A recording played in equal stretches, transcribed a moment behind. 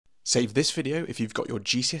Save this video if you've got your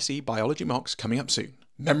GCSE biology mocks coming up soon.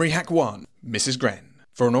 Memory hack 1, Mrs. Gren.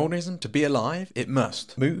 For an organism to be alive, it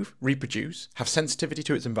must move, reproduce, have sensitivity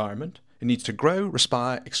to its environment, it needs to grow,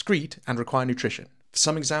 respire, excrete, and require nutrition. For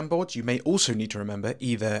some exam boards, you may also need to remember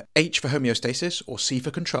either H for homeostasis or C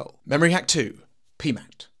for control. Memory hack 2,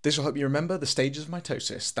 PMAT. This will help you remember the stages of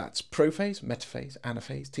mitosis. That's prophase, metaphase,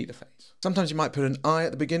 anaphase, telophase. Sometimes you might put an I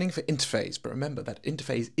at the beginning for interphase, but remember that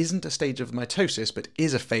interphase isn't a stage of mitosis, but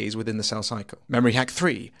is a phase within the cell cycle. Memory hack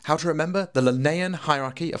 3, how to remember the Linnaean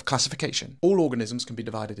hierarchy of classification. All organisms can be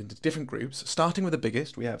divided into different groups. Starting with the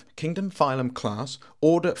biggest, we have kingdom, phylum, class,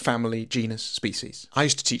 order, family, genus, species. I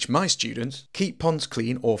used to teach my students, keep ponds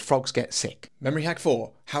clean or frogs get sick. Memory hack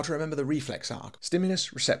 4, how to remember the reflex arc.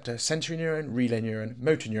 Stimulus, receptor, sensory neuron, relay neuron,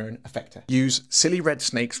 motor neuron, effector. Use silly red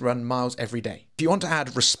snakes run miles every day. If you want to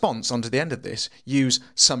add response onto the end of this, use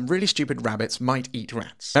some really stupid rabbits might eat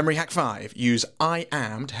rats. Memory hack 5, use I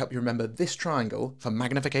am to help you remember this triangle for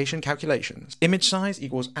magnification calculations. Image size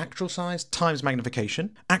equals actual size times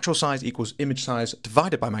magnification. Actual size equals image size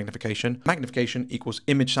divided by magnification. Magnification equals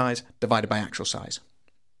image size divided by actual size.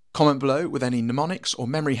 Comment below with any mnemonics or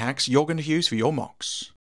memory hacks you're going to use for your mocks.